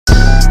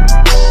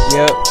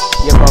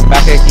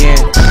again.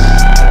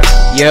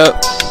 Yep,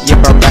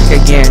 I'm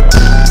back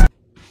again.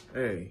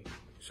 Hey,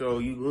 so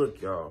you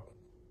look, y'all.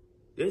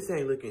 This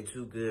ain't looking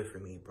too good for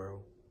me, bro.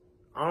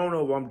 I don't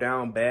know if I'm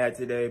down bad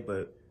today,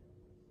 but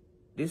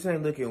this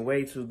ain't looking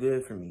way too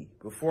good for me.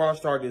 Before I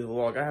start this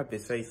vlog, I have to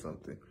say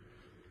something.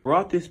 I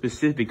brought this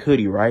specific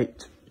hoodie,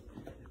 right?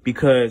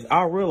 Because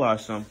I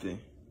realized something.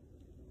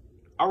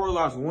 I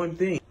realized one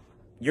thing.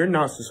 You're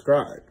not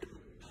subscribed.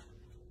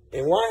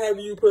 And why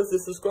haven't you pushed the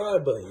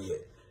subscribe button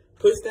yet?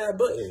 Push that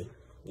button.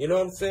 You know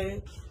what I'm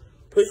saying?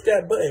 Push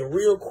that button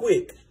real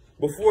quick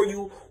before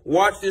you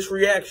watch this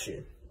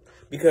reaction.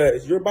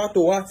 Because you're about to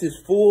watch this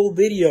full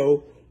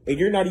video and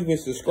you're not even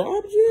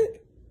subscribed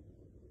yet?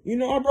 You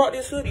know, I brought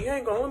this hoodie.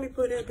 Hang on, let me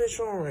put this bitch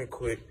on right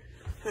quick.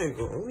 Hang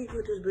on, let me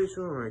put this bitch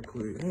on right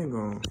quick. Hang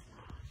on.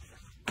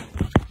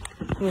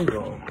 Hang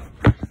on.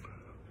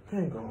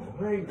 Hang on,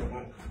 hang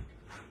on.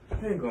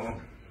 Hang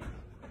on.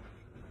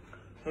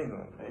 Hang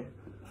on, man.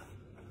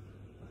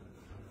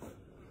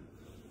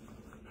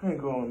 Hang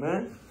on,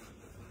 man.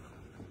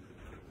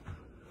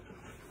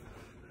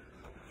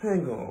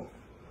 Hang on.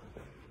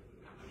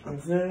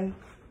 I'm saying,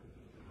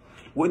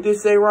 what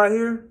this say right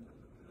here?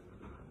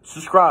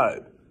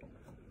 Subscribe.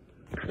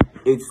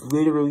 It's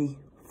literally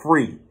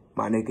free,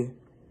 my nigga.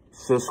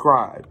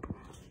 Subscribe.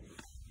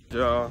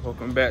 Y'all,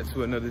 welcome back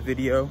to another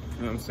video.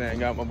 You know what I'm saying?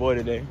 Got my boy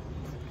today.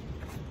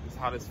 It's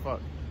hot as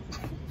fuck.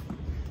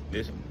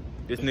 This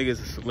nigga's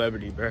a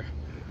celebrity, bro.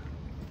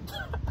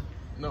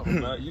 No,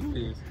 not you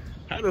is.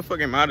 How the fuck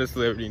am I the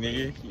celebrity,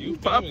 nigga? You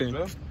popping,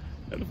 bro.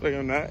 How the fuck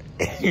I'm not?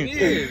 You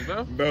is,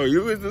 bro. Bro,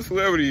 you is the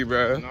celebrity,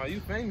 bro. No, you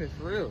famous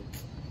for real.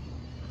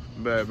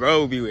 But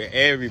bro be with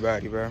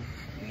everybody, bro.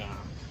 Nah.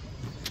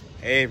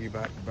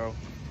 Everybody, bro.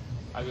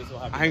 I get so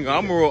happy.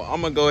 I'm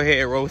gonna go ahead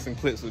and roll some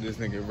clips with this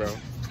nigga, bro.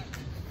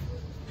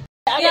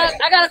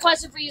 I got a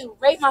question for you.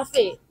 Rate my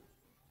fit.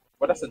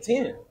 Well, that's a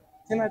 10.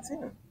 10 out of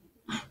 10.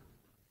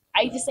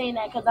 Are you just saying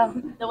that because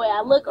I'm the way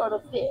I look or the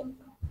fit?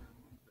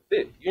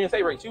 Fit. You didn't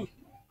say rate you.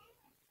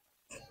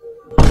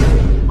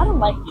 I don't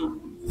like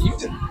you. You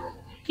just.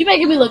 You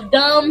making me look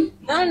dumb.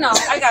 No,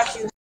 I got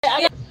you.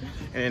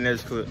 And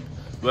that's clip.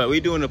 But we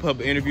doing a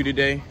public interview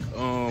today. You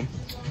know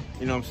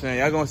what I'm saying?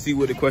 Y'all gonna see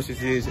what the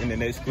questions is in the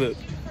next clip.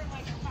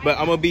 But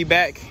I'm gonna be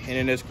back in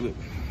the next clip.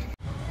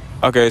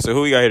 Okay, so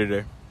who we got here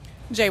today?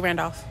 Jay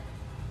Randolph.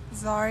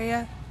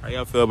 Zaria. How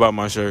y'all feel about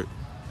my shirt?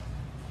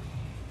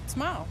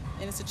 Smile.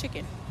 And it's a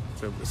chicken.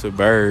 It's a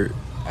bird.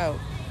 Oh.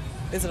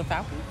 Is it a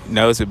falcon?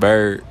 No, it's a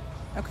bird.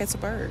 Okay, it's a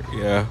bird.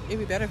 Yeah. It'd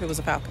be better if it was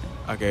a falcon.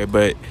 Okay,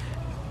 but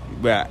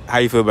how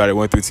you feel about it,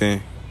 1 through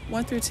 10?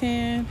 1 through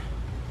 10.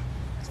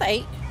 It's an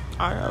 8.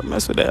 All right, I'll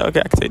mess with that.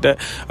 Okay, I can take that.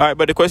 All right,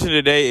 but the question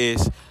today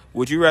is,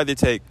 would you rather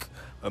take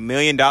 $1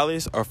 million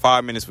or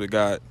 5 minutes with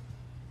God?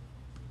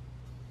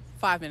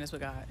 5 minutes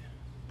with God.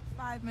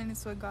 5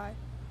 minutes with God.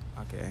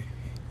 Okay.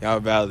 Y'all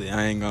valid.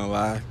 I ain't gonna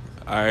lie.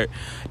 All right.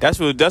 That's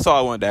all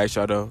I wanted to ask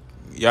y'all, though.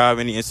 Y'all have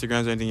any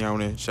Instagrams or anything y'all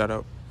want to shout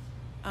out?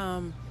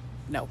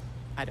 No,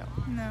 I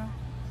don't. No.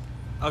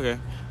 Okay.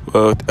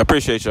 Well,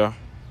 appreciate y'all.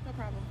 No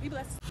problem. Be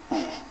blessed.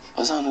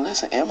 What's on the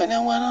list?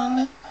 Eminem went on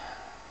there?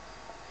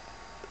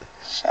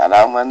 Shout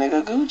out my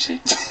nigga Gucci.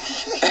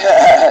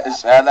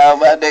 Shout out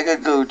my nigga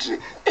Gucci.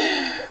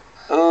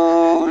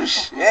 Oh,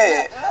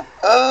 shit.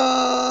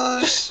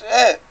 Oh,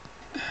 shit.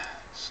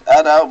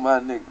 Shout out my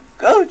nigga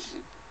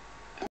Gucci.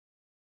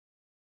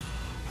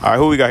 All right,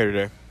 who we got here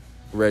today?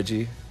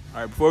 Reggie.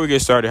 All right, before we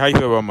get started, how you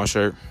feel about my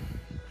shirt?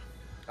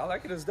 I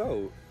like it. It's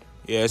dope.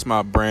 Yeah, it's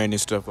my brand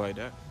and stuff like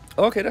that.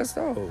 Okay, that's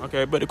dope.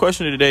 Okay, but the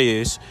question of the day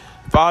is,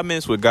 5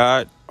 minutes with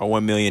God or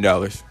 $1 million?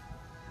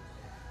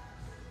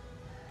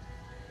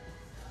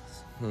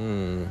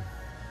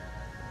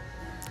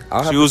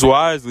 Choose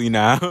wisely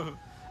now.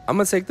 I'm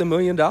going to take the $1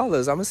 million. I'm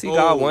going to see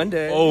God one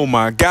day. Oh,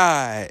 my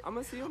God. I'm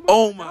going to see him.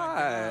 Oh, my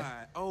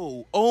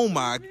God. Oh,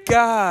 my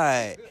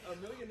God.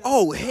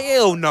 Oh,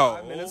 hell no.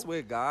 5 minutes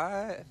with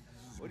God?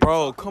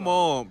 Bro, come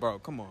on, bro.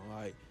 Come on.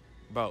 Like,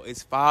 bro,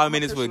 it's 5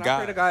 minutes with I God.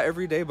 pray to God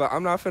every day, but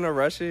I'm not finna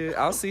rush it.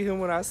 I'll see him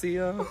when I see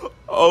him.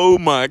 Oh,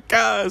 my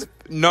gosh.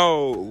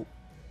 No.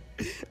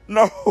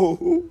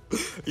 No.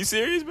 You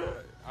serious, bro?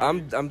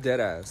 I'm dead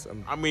ass.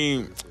 I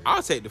mean,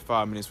 I'll take the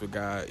 5 minutes with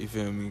God. You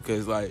feel me?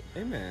 Because, like,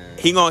 amen.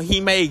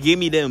 He may give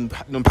me them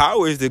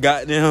powers to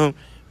goddamn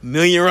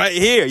million right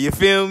here. You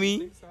feel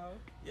me?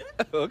 Yeah.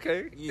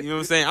 Okay. You know what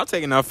I'm saying? I'm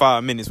taking that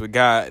 5 minutes with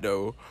God,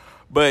 though.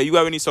 But you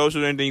have any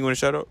social or anything you want to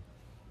shout out?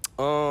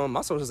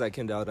 My social's at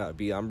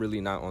Kendall.b. I'm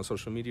really not on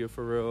social media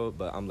for real,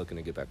 but I'm looking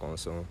to get back on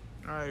soon.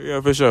 All right,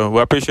 yeah, for sure. Well,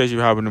 I appreciate you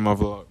hopping in my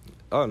vlog.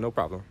 Oh, no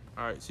problem.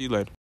 All right, see you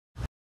later.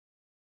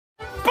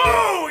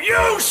 Boo!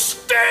 You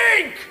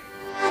stink!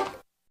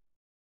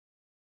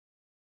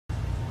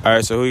 All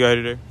right, so who you got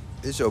today?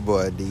 It's your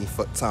boy D.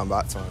 Fuck time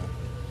about time.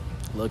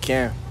 Lil'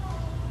 Karen.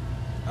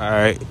 All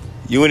right,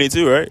 you in it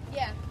too, right?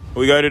 Yeah.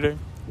 Who you got today?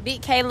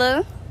 Beat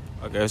Kayla.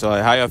 Okay, so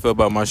like, how y'all feel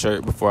about my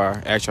shirt before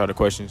I ask y'all the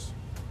questions?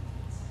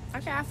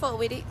 Okay, I fuck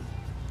with it.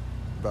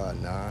 About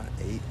 9,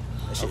 8.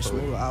 That shit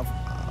smooth. I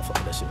fuck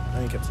with that shit.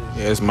 I ain't kept saying.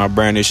 Yeah, it's my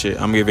brand and shit.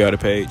 I'm gonna give y'all the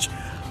page.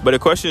 But the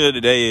question of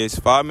the day is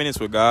 5 minutes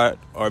with God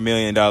or $1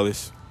 million?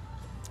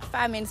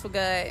 5 minutes with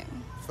God.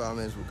 5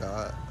 minutes with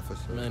God, for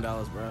sure. $1 million,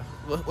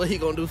 bro. What he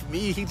gonna do for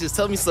me? He just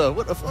tell me so.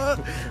 What the fuck?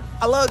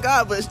 I love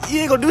God, but he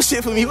ain't gonna do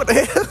shit for me. What the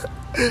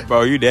hell?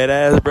 Bro, you dead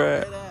ass,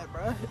 bro. Dead ass,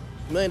 bro. $1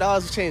 million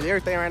will change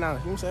everything right now. You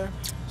know what I'm saying?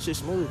 Shit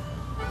smooth.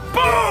 Boo!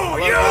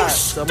 You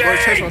So I'm going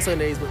to church on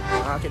Sundays, but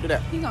I can't do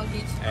that. He gonna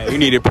get you. Hey, you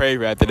need to pray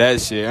after that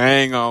shit. I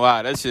ain't gonna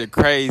lie. That shit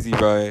crazy,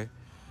 bro.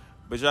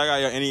 But y'all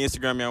got any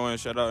Instagram y'all want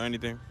to shout out or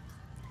anything?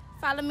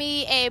 Follow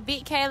me at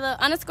Big Kayla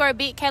 _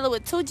 Big Kayla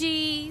with 2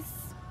 G's.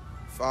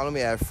 Follow me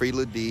at Free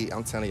Lil D.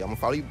 I'm telling you, I'm gonna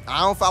follow you. I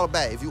don't follow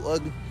back. If you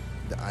ugly,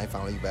 I ain't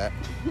following you back.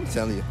 I'm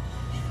telling you.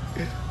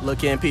 Lil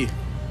KMP.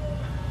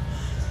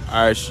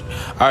 All right,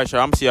 y'all. I'm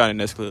gonna see y'all in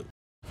the next clip.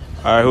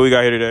 All right, who we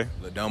got here today?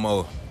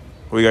 Ladomo.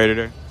 Who we got here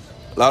today?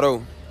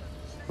 Lotto.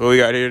 Who we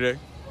got here today?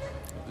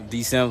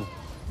 December.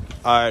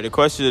 All right, the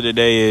question of the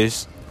day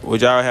is,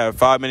 would y'all have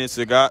 5 minutes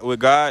with God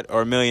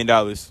or $1 million?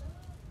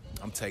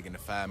 I'm taking the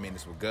 5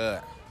 minutes with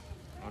God.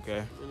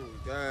 Okay.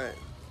 God.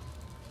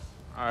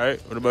 All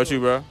right, what about you,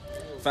 bro?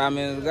 5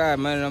 minutes with God,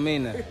 money don't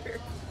mean nothing.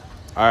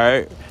 All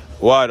right,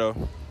 why though?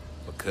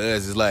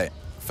 Because it's like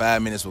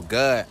 5 minutes with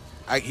God.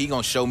 He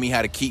gonna show me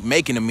how to keep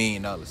making $1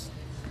 million.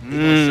 He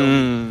gonna show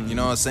me, you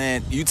know what I'm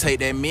saying? You take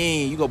that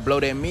million, you go blow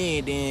that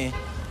million, then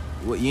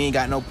you ain't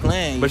got no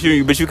plan. But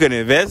you couldn't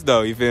invest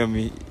though. You feel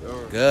me?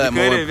 God, you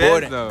more invest,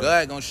 important. though.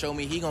 God gonna show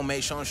me. He gonna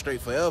make sure I'm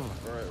straight forever.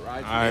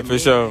 All right, for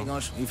sure.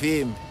 You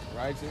feel me?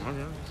 Right.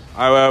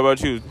 All right, what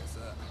about you?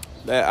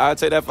 I'll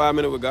take that 5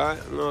 minutes with God.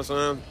 You know what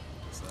I'm saying?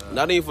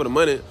 Not even for the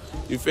money.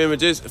 You feel me?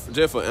 Just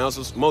for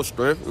answers, more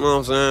strength. You know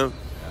what I'm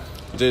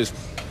saying?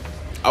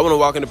 I want to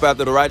walk in the path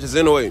of the righteous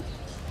anyway.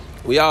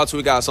 We all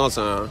tweak out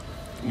sometime.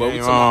 But we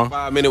talking about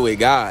 5 minutes with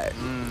God.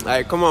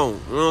 Like, come on.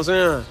 You know what I'm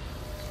saying?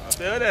 I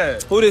feel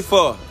that. Who this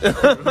for?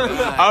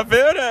 I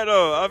feel that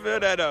though. All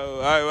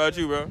right, what about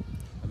you, bro?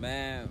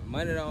 Man,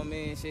 money don't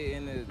mean shit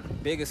in the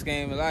bigger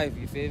scheme of life.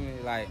 You feel me?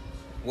 Like,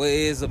 what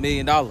is $1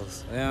 million? You know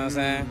what I'm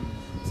saying?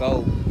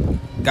 So,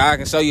 God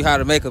can show you how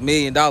to make $1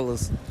 million,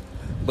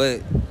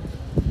 but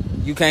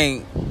you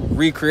can't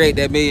recreate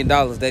that $1 million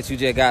that you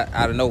just got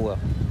out of nowhere.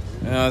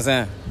 You know what I'm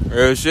saying?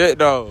 Real shit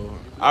though.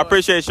 I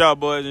appreciate y'all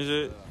boys and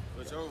shit.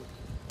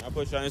 I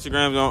put y'all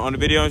Instagrams on the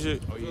video and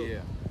shit. Oh yeah.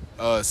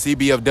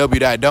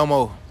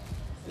 CBFW.domo.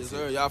 Yes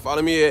sir. Y'all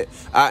follow me at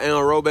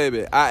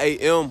IamRoBaby.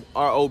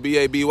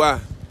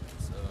 IamRoBaby.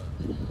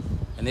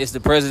 And it's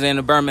the president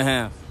of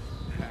Birmingham.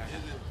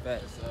 All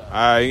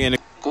right, you getting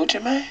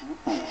Gucci man.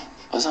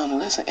 What's on the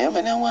list?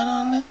 Eminem went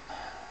on there.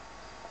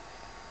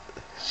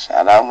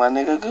 Shout out my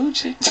nigga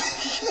Gucci.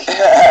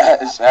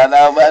 Shout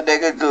out my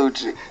nigga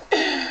Gucci.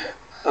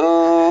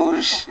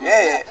 Oh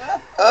shit.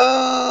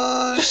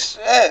 Oh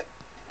shit.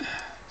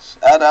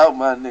 Shout out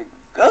my nigga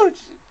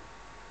Gucci.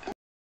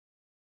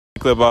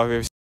 clip off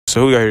here?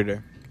 So who we got here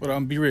today? What up,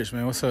 I'm B Rich,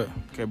 man. What's up?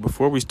 Okay,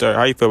 before we start,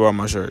 how you feel about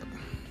my shirt?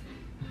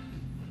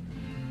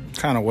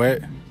 Kind of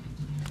wet.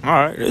 All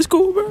right, it's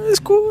cool, bro. It's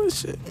cool and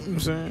shit. You know what I'm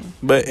saying?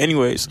 But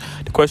anyways,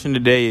 the question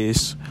today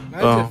is...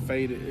 It's just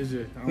faded. It's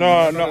just,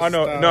 I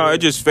know. It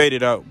just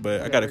faded out,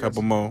 but I got a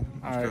couple more.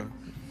 All right.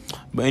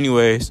 But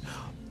anyways,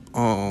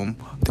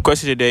 the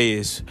question today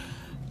is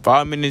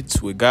 5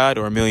 minutes with God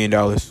or $1 million?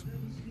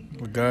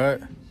 With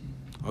God.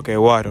 Okay,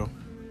 why though?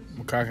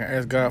 Because I can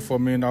ask God for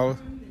 $1 million.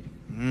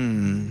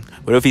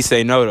 What if he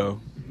say no though?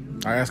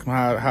 I ask him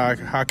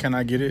how can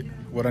I get it?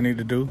 What I need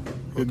to do?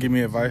 He'll give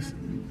me advice.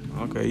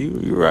 Okay,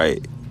 you're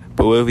right.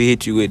 But what if he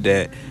hit you with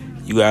that?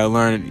 You gotta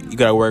learn. You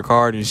gotta work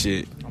hard and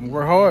shit. I'm gonna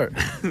work hard.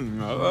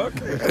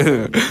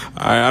 Okay.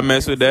 All right, I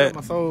mess with that.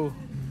 My soul.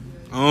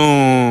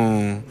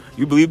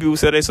 You believe people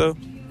say they so?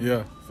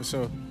 Yeah, for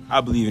sure.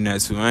 I believe in that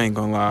too. I ain't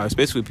gonna lie,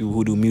 especially with people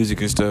who do music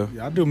and stuff.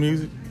 Yeah, I do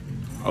music.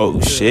 Oh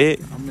yeah. shit!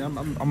 I mean,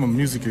 I'm a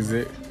music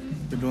exec.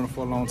 Been doing it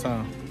for a long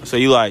time. So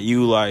you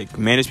like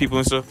manage people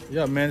and stuff?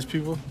 Yeah, manage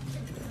people.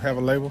 Have a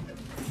label.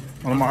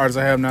 One of my artists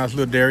I have now is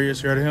Lil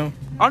Darius. You heard of him?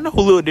 I know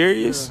who Lil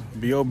Darius.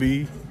 Yeah.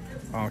 B.O.B.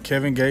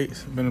 Kevin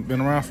Gates.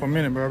 Been around for a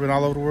minute, bro. I've been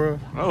all over the world.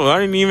 Oh, I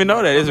didn't even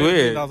know that. It's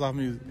weird. $1 off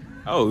music.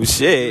 Oh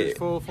shit!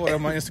 Full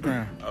on my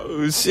Instagram.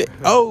 Oh shit!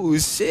 Oh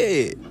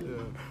shit! Yeah.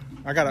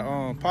 I got a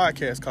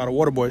podcast called The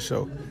Waterboy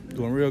Show.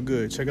 Doing real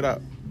good. Check it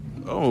out.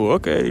 Oh,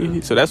 okay.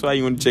 So that's why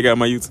you want to check out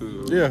my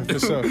YouTube. Yeah, for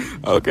sure.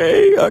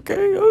 Okay.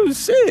 Oh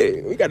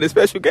shit! We got a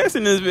special guest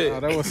in this bit. Oh,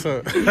 that what's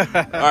up.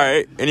 All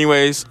right.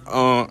 Anyways,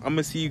 I'm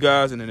gonna see you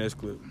guys in the next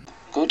clip.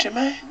 Gucci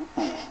man.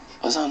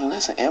 What's on the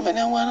list?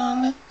 Eminem went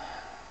on there.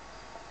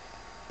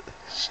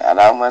 Shout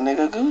out my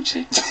nigga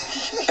Gucci.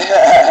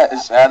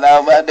 Shout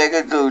out my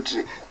nigga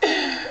Gucci.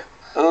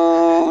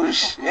 Oh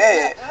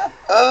shit.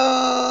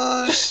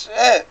 Oh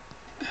shit.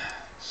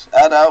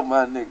 Shout out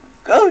my nigga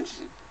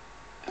Gucci.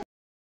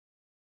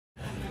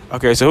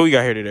 Okay, so who we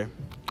got here today?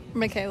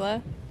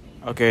 Michaela.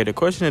 Okay, the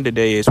question of the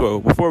day is, well,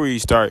 before we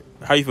start,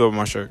 how you feel about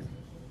my shirt?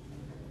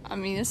 I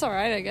mean, it's all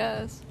right, I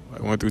guess.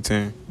 Like 1 through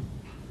 10.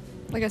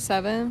 Like a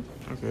 7.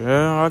 Okay,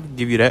 I'll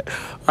give you that.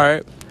 All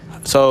right.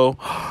 So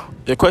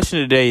the question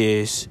today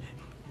is,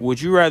 Would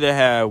you rather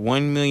have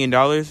 $1 million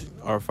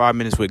or 5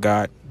 minutes with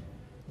God?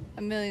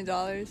 $1 million.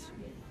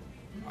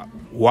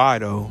 Why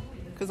though?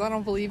 Because I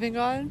don't believe in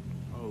God.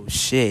 Oh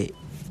shit.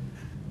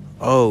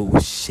 Oh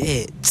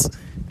shit.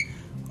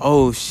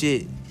 Oh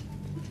shit.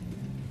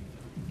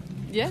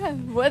 Yeah.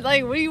 What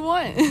do you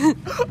want?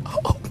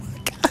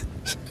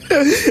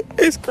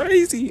 It's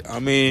crazy. I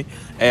mean,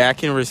 hey, I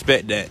can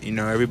respect that. You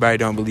know, everybody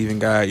don't believe in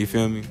God. You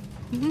feel me?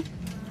 Mm-hmm.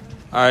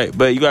 All right,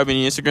 but you got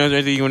any Instagrams or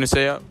anything you want to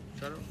say out?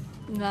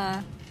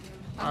 Nah.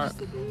 I'm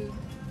just a dude.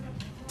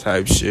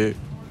 Type shit.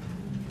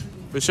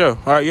 For sure.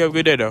 All right, you have a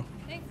good day, though.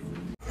 Thanks.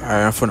 All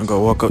right, I'm finna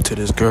go walk up to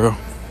this girl. You know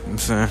what I'm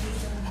saying?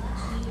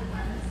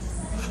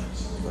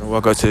 I'm gonna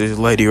walk up to this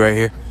lady right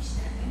here.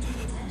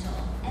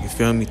 You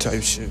feel me?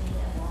 Type shit.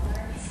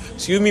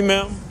 Excuse me,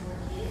 ma'am.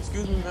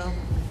 Excuse me, ma'am.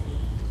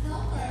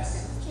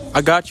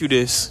 I got you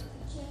this.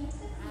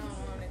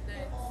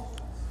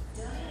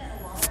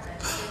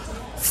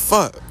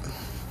 Fuck.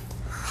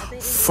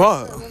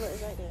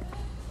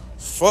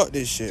 Fuck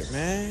this shit,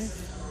 man.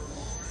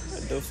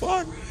 What the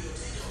fuck?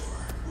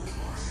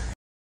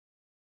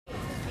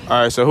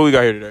 All right, so who we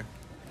got here today?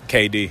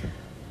 KD.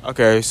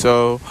 Okay,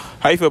 so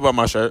how you feel about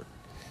my shirt?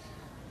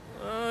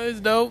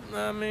 It's dope.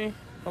 I mean,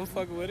 I'm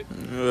fucking with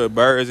it.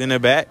 Birds in the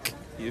back.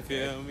 You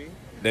feel me?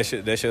 That's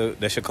your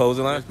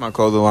clothing line? That's my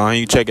clothing line.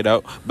 You check it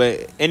out.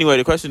 But anyway,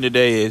 the question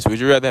today is, would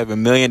you rather have $1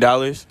 million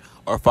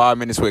or 5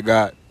 minutes with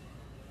God?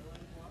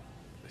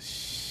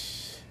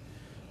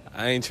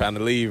 I ain't trying to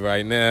leave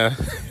right now.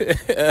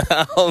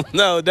 I don't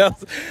know.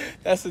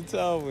 That's a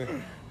tough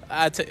one.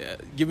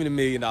 Give me the $1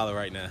 million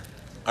right now.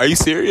 Are you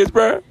serious,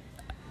 bro?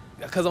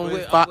 Because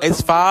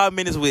it's 5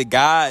 minutes with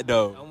God,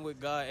 though. I'm with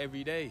God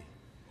every day.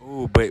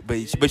 Ooh, but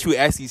you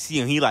actually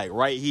see him. He like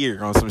right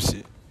here on some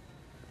shit.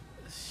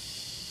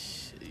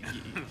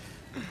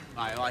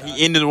 Like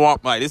he ended the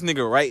walk. Like this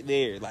nigga right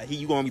there. Like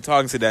you gonna be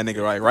talking to that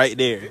nigga right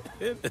there.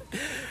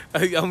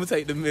 I'm gonna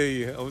take the $1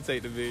 million.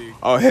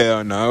 Oh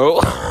hell no.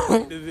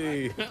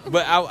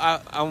 But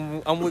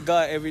I'm with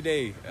God every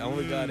day. I'm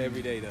with God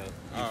every day though.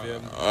 You feel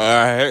me? All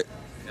right.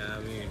 I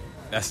mean,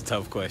 that's a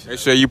tough question. Make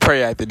sure you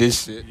pray after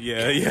this shit.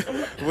 Yeah.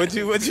 What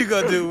you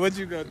gonna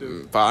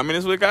do? 5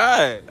 minutes with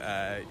God.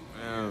 Alright.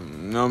 You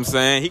know what I'm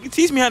saying? He can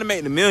teach me how to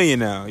make the $1 million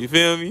now. You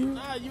feel me?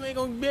 Nah, you ain't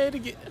gonna be able to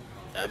get.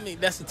 I mean,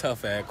 that's a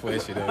tough ass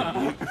question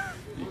though.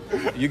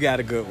 You got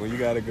a good one.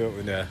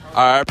 Now. All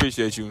right, I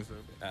appreciate you.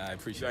 I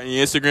appreciate Got any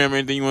Instagram or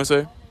anything you want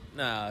to say?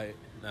 Nah.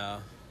 All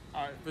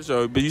right, for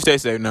sure. But you stay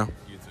safe now.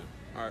 You too.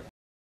 All right.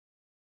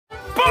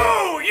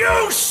 Boo!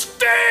 You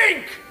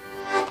stink!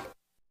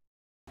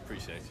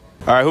 Appreciate you.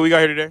 All right, who we got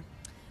here today?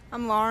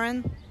 I'm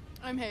Lauren.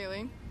 I'm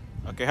Haley.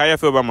 Okay, how y'all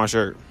feel about my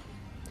shirt?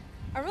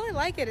 I really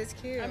like it. It's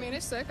cute. I mean,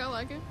 it's sick. I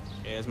like it.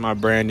 Yeah, it's my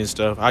brand and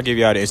stuff. I'll give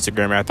y'all the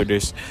Instagram after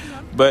this.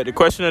 But the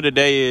question of the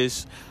day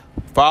is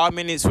 5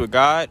 minutes with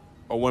God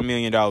or $1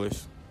 million? I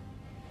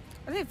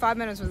think 5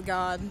 minutes with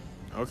God.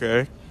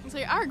 Okay.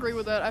 See, I agree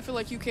with that. I feel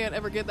like you can't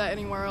ever get that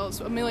anywhere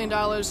else. $1 million,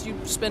 you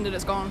spend it,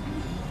 it's gone.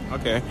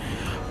 Okay.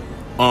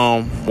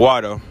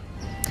 Why though?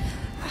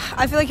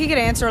 I feel like he could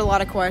answer a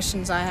lot of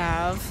questions I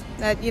have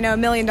that, $1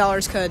 million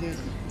couldn't.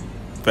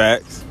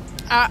 Facts.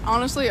 I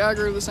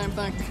agree with the same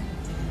thing.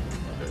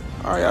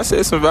 All right, I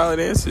said some valid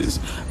answers.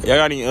 Y'all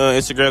got any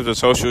Instagrams or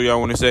social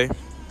y'all want to say?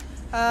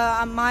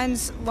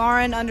 Mine's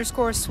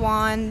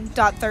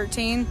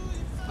Lauren_Swan.13.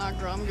 Nah,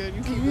 girl, I'm good.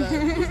 You keep that.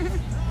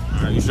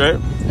 All right, you straight?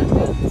 All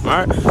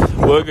right.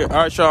 Well, good. All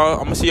right, y'all.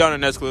 I'm going to see y'all in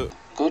the next clip.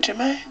 Gucci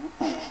man?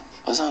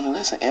 What's on the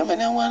list?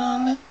 Eminem went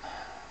on there?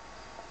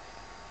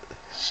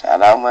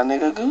 Shout out my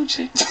nigga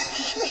Gucci.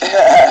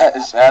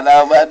 Shout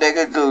out my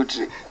nigga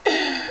Gucci.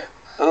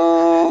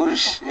 Oh,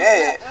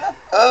 shit.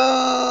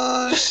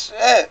 Oh,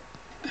 shit.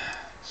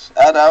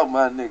 Shout out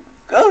my nigga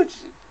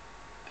Gucci.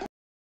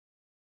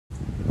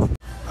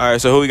 All right,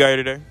 so who we got here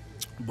today?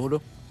 Buddha.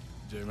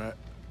 J-Mac.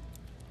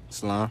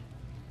 Slime.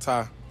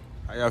 Ty.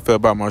 How y'all feel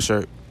about my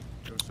shirt?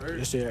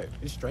 This shit,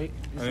 it's straight.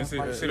 I didn't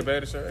see the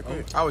bad shirt.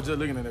 I was just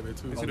looking at that bit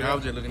too. I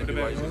was just looking at the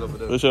white shoes over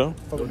there. For sure.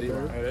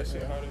 That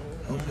shit hard.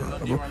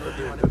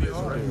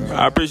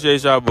 I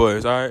appreciate y'all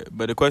boys, all right?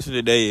 But the question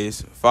today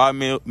is 5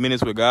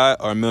 minutes with God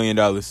or $1 million?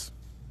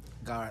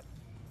 God,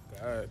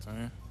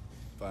 man.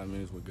 5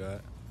 minutes with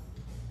God.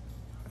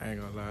 I ain't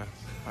gonna lie.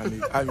 I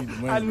need the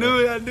money. I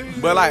knew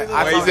it. But like,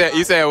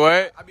 you said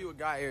what? I be with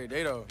God every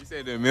day though. You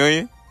said $1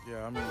 million?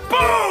 Yeah, I mean.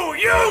 Boo!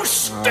 You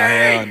stink! Oh,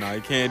 hell no,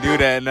 you can't do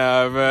that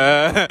now,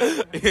 bro.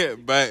 Yeah,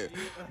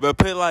 but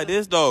put it like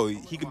this though,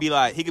 he could be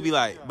like,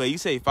 but you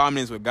say 5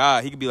 minutes with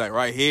God, he could be like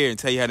right here and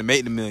tell you how to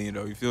make the $1 million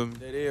though. You feel me?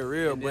 That is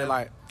real, but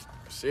like,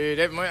 shit,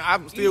 that money,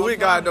 I'm still with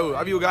God though.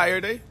 I be with God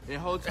every day. And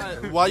whole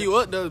time while you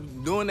up there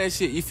doing that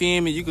shit, you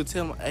feel me? You could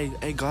tell him,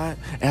 hey God,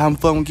 hey, I'm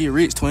fucking get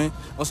rich, twin,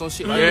 or some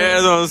shit like that.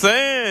 Yeah, that's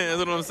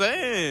what I'm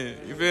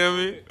saying. You feel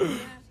me?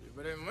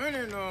 But that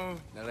money though.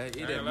 Now let's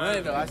eat that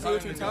money though. I see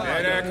what you talking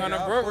about. That kind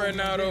of broke right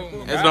now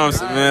though. That's what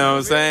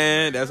I'm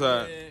saying. That's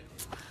why.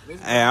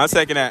 Hey, I'm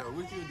taking that.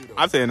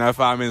 I'm taking that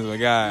 5 minutes with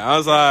God. I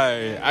was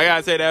like, I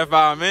gotta take that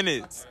 5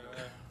 minutes.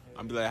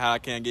 I'm be like, how I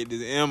can't get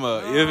this M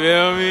up? You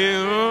feel me?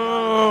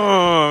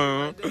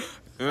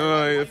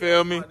 You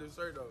feel me?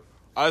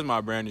 Oh, that's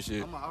my brand and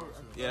shit.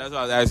 Yeah, that's what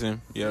I was asking.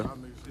 Yeah.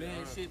 Man,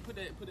 shit, put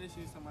that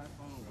shit on my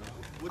phone,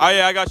 bro. Oh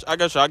yeah, I got you.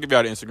 I'll give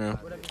y'all the Instagram.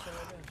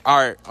 All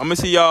right, I'm gonna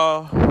see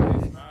y'all.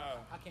 In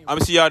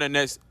the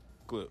next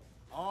clip.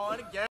 All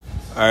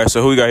right,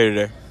 so who we got here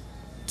today?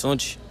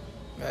 Tunchi.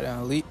 Got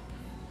down elite.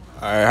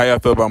 All right, how y'all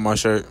feel about my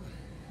shirt?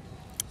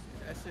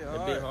 That shit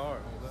hard. It be hard.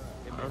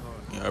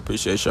 Yeah, I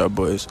appreciate y'all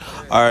boys.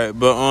 All right,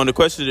 but the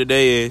question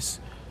today is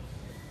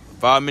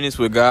 5 minutes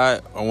with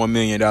God or $1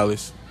 million?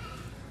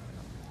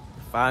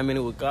 5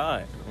 minutes with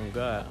God. Oh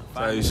God.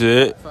 Type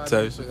shit. 5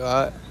 minutes with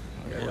God.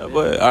 Yeah,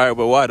 but all right,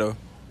 but why though?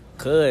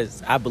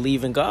 Cause I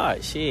believe in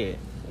God. Shit,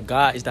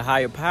 God is the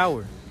higher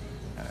power.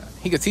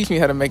 He could teach me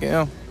how to make an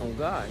M. On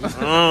God.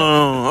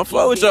 I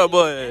fuck with y'all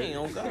boys.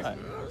 On God.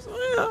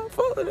 Yeah, I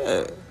fuck with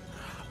that.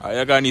 All right,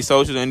 y'all got any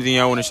socials? Anything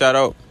y'all want to shout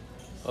out?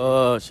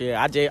 Shit.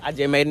 I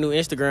just made a new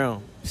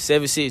Instagram.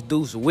 76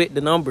 Deuce with the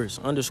numbers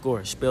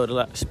 _ spell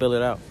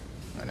it out.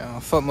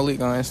 Fuck Malik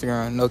on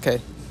Instagram. No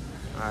K.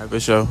 All right, for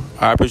sure.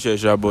 I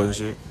appreciate y'all boys and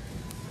shit.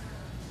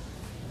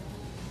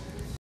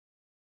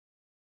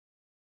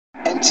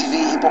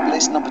 MTV Hip Hop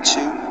List number 2.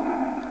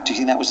 Do you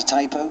think that was a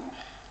typo?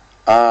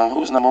 Who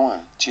was number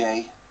 1?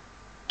 Jay.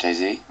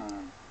 Jay-Z?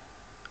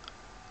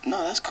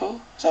 No, that's cool.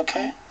 It's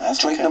okay. That's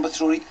Drake okay. number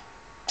 3.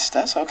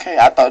 That's okay.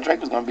 I thought Drake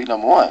was gonna be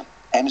number 1.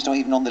 M's not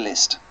even on the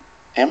list.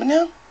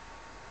 Eminem?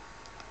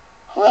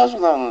 Who else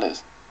was on the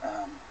list?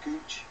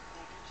 Gooch.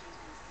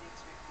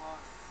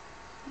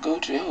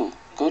 Gucci who?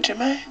 Gucci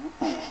Mane?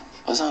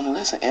 Was on the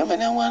list and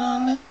Eminem went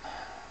on the list?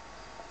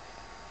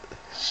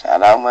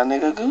 Shout out my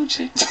nigga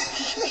Gucci.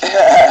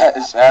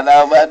 Shout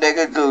out my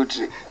nigga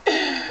Gucci.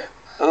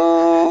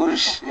 Oh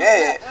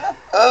shit.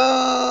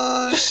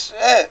 Oh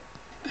shit.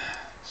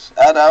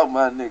 Shout out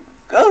my nigga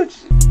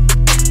Gucci.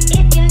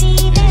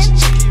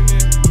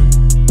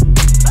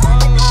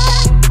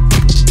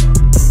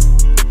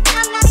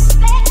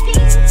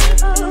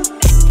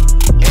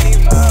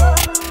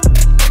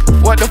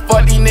 What the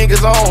fuck these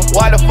niggas on?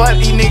 Why the fuck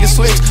these niggas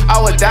switch? I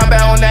was down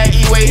bad on that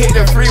E-way, hit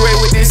the freeway